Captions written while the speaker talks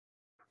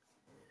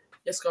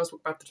Yes guys, welcome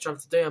back to the channel.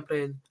 Today I'm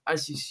playing,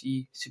 as you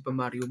see, Super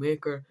Mario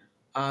Maker.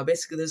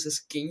 Basically there's this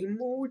game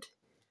mode.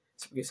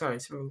 Sorry,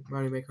 Super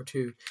Mario Maker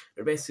 2.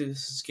 But basically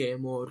this is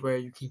game mode where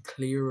you can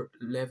clear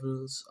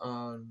levels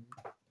on,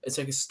 it's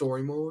like a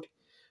story mode.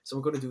 So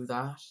we're gonna do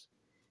that.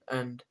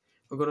 And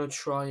we're gonna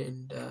try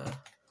and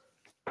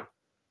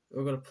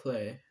we're gonna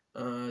play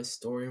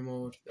story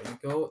mode. There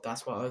we go.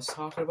 That's what I was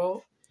talking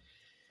about.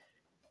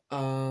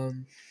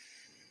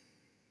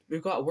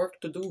 We've got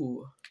work to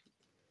do.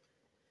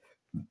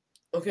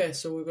 Okay,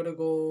 so we're gonna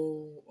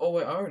go. Oh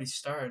wait, I already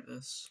started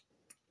this,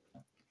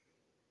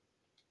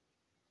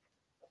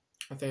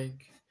 I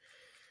think.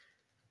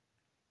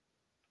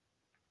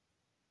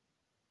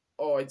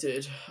 Oh, I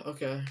did.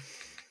 Okay.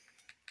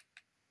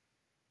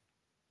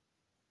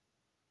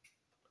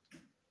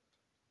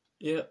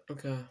 Yeah,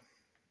 okay.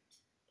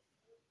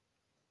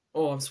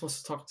 Oh, I'm supposed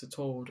to talk to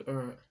Toad.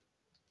 Alright.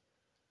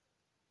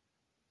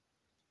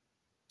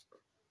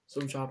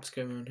 Some jobs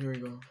came in. Here we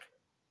go.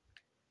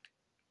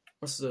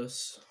 What's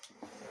this?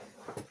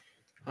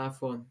 Have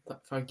fun.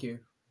 Thank you.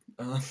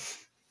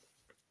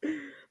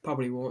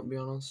 Probably won't, be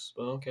honest.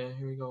 But okay,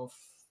 here we go.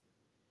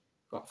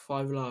 Got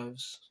 5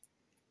 lives.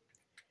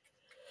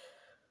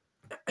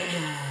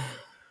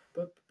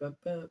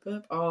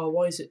 Oh,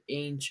 why is it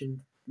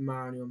Ancient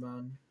Mario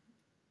Man?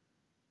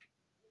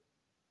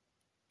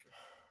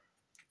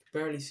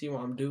 Barely see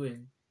what I'm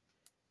doing.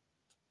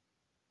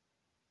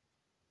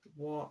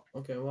 What?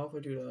 Okay, what if I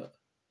do that?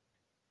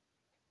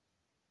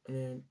 And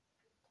then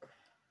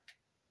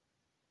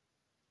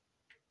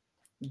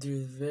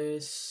do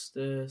this.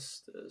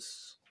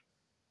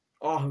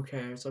 Oh, who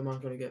cares? I'm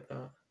not gonna get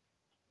that.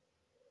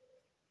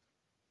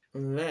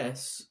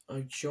 Unless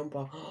I jump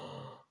off.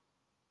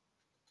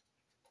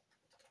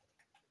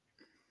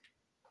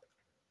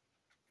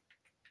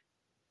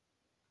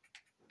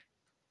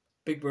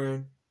 Big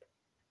brain.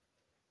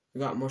 I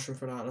got a mushroom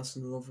for that. That's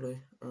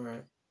lovely.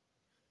 Alright.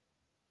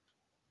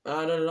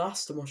 And I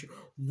lost the mushroom.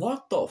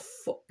 What the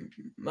fuck?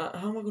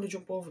 How am I gonna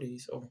jump over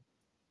these? Oh.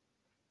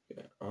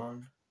 Yeah,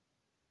 on.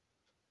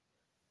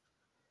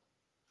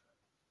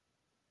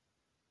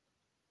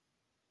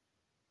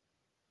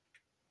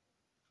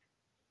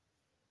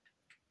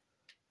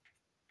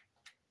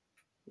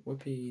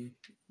 Whippy.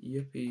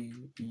 Yippee.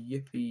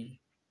 Yippee.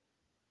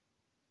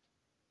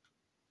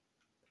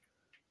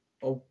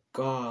 Oh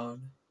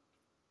god.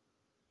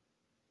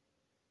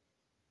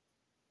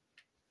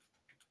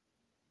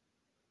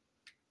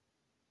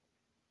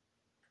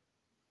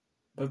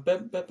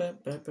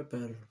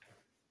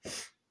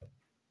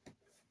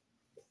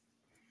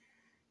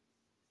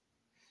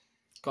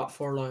 Got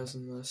 4 lives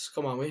in this.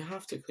 Come on, we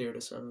have to clear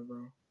this level,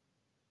 bro.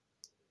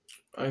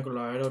 I ain't gonna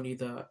lie, I don't need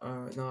that.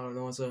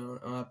 No, it's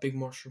a big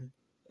mushroom.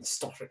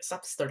 Stop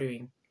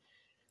stuttering.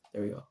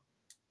 There we go.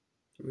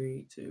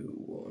 3, 2,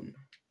 1.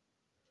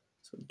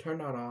 So turn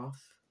that off.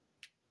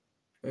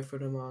 Wait for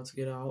them all to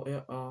get out.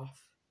 Yeah,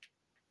 off.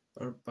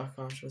 Or back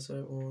on, should I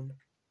say? 1,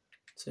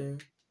 2.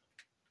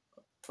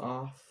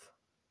 Off.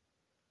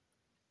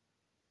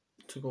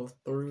 To go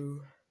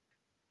through.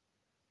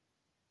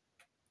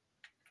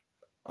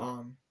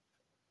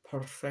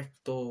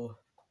 Perfecto.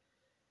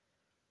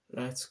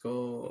 Let's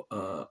go.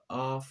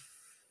 Off.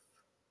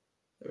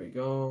 There we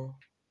go.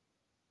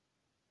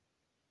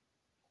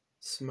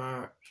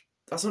 Smart.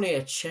 That's only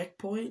a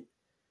checkpoint?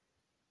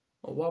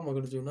 Oh, what am I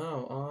gonna do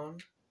now? On.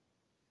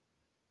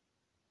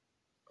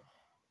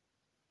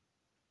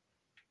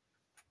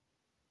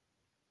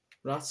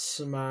 That's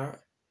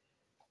smart.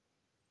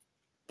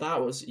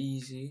 That was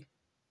easy.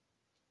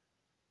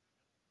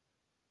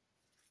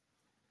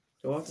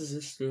 So what does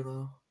this do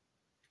now?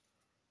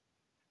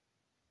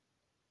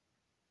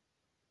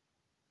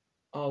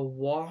 Oh,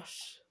 what?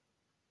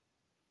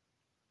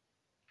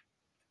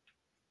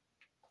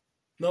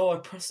 No, I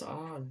pressed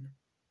on.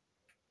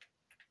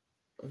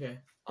 Okay,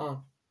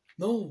 on.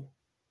 No!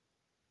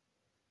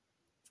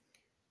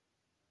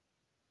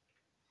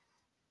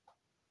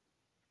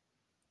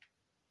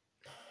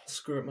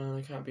 Screw it, man,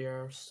 I can't be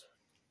arsed.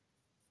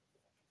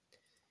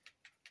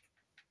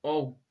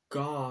 Oh,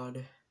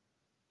 God.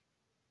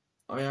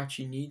 I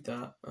actually need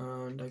that,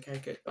 and I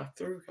can't get back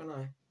through, can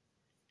I?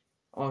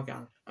 Oh, I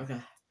can.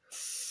 Okay.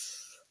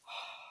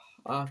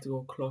 I have to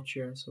go clutch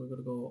here, so we're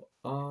gonna go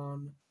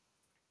on.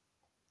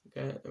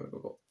 Okay, then we're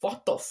gonna go.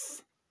 What the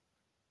f?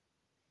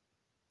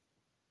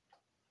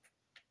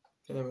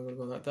 Okay, then we're gonna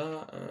go like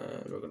that,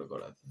 and we're gonna go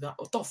like that.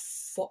 What the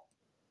fuck?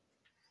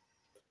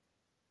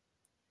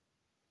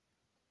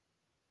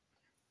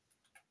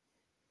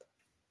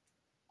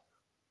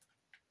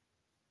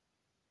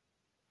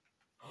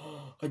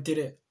 I did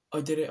it. I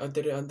did it.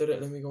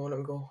 Let me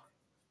go.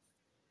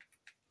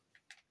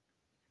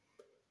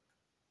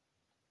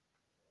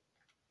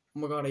 Oh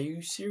my god, are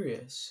you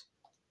serious?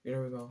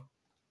 There we go.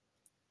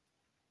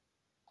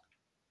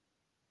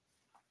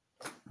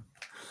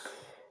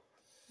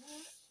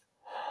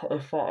 I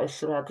thought I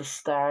should have the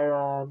star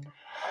on.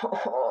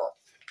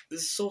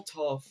 This is so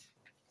tough.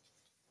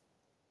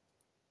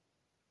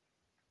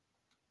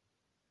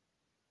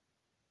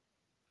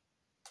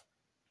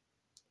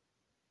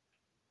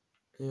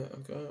 Yeah,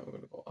 okay, we're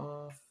gonna go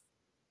off.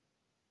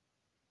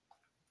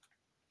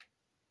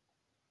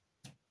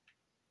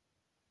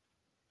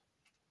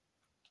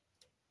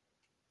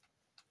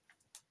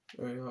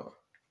 There we go.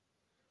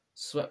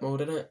 Sweat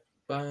mode in it.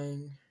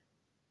 Bang.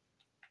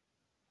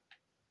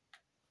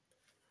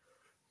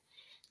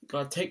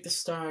 Gotta take the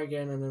star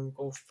again and then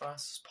go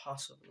fast as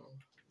possible.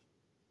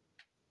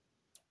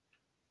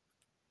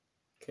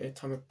 Okay,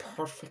 time it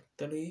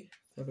perfectly.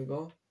 There we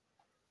go.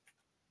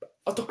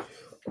 Are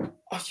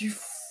you?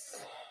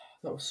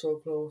 That was so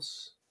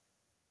close.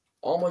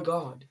 Oh my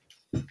god.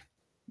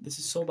 This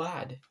is so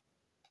bad.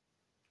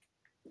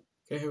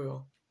 Okay, here we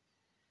go.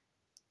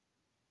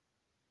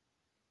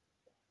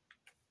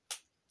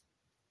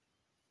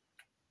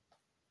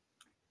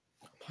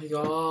 Oh my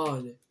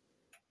god.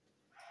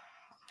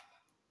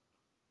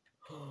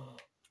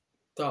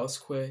 That was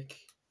quick.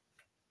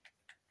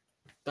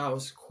 That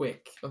was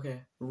quick.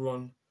 Okay,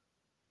 run.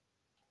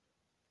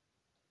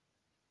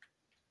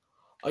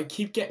 I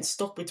keep getting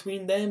stuck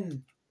between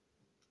them.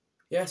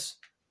 Yes.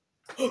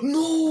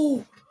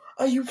 No!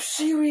 Are you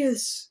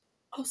serious?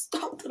 I was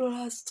down to the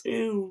last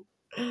two.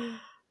 I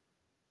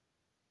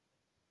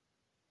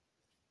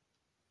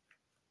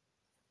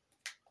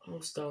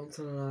was down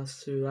to the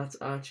last two. That's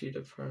actually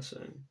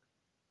depressing.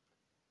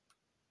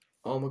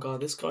 Oh my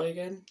god, this guy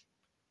again?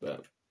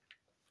 But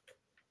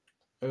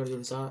I gotta do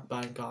this.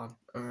 Bang, gone.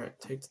 Alright,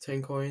 take the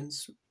 10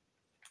 coins.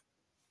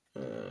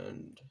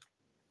 And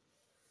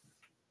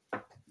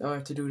now I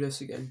have to do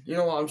this again. You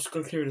know what? I'm just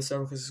gonna clear this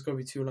out because it's gonna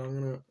be too long,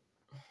 isn't it?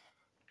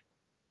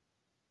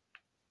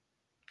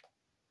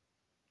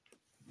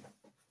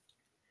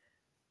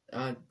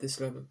 At this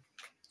level.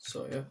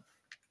 So yeah.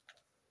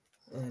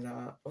 And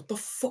what the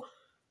fuck?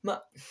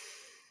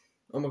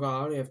 Oh my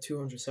god, I only have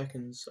 200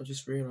 seconds. I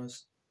just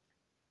realized.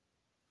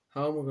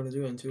 How am I gonna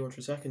do it in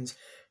 200 seconds?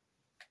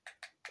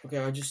 Okay,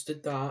 I just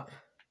did that.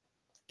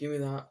 Give me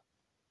that.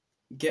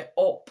 Get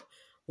up.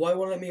 Why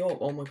won't it let me up?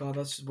 Oh my god,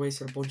 that's just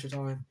wasted a bunch of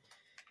time.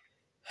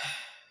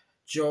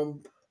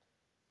 Jump.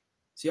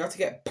 So you have to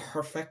get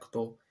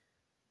perfecto.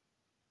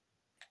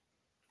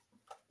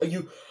 Are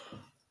you? Oh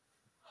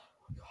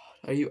my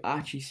god, are you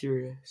actually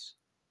serious?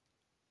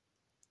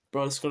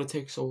 Bro, it's gonna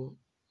take so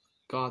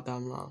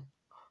goddamn long.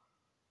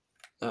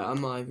 I'm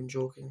not even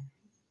joking.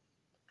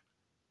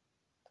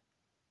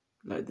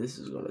 Like, this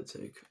is gonna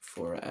take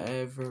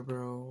forever,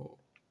 bro.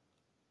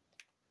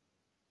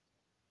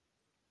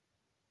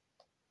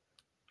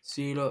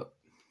 See, look.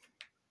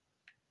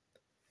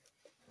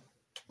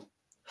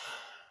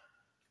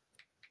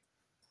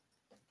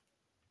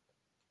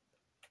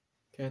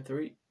 Okay,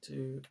 3,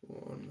 2,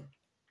 1.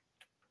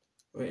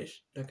 Wait,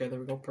 okay, there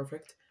we go,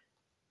 perfect.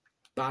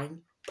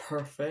 Bang,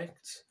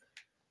 perfect.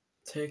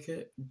 Take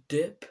it,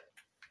 dip.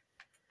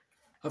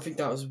 I think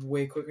that was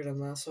way quicker than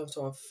last time,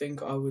 so I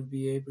think I would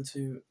be able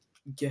to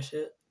get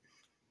it.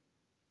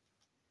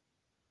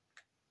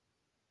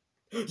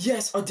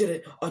 Yes, I did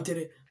it, I did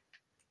it.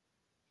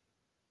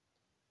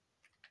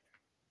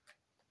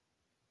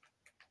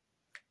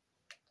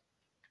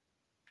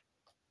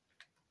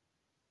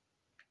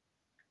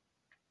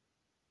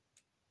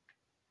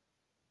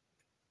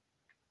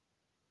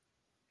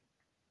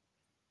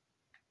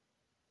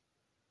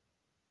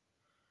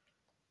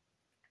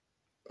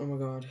 Oh my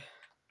god.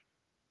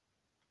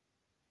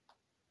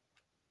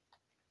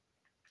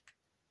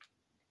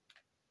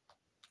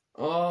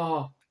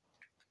 Oh.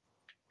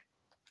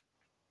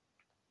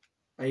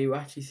 Are you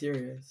actually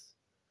serious?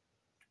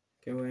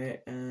 Okay, wait,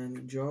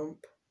 and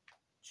jump.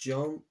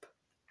 Jump.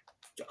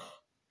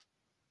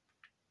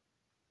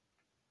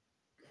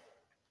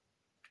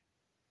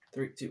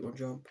 3, 2, 1,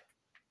 jump.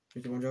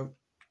 3, 2, 1, jump.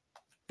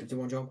 3, 2,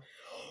 1, jump.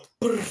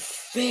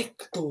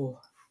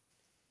 Perfecto!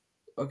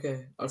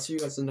 Okay, I'll see you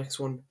guys in the next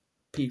one.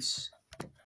 Peace.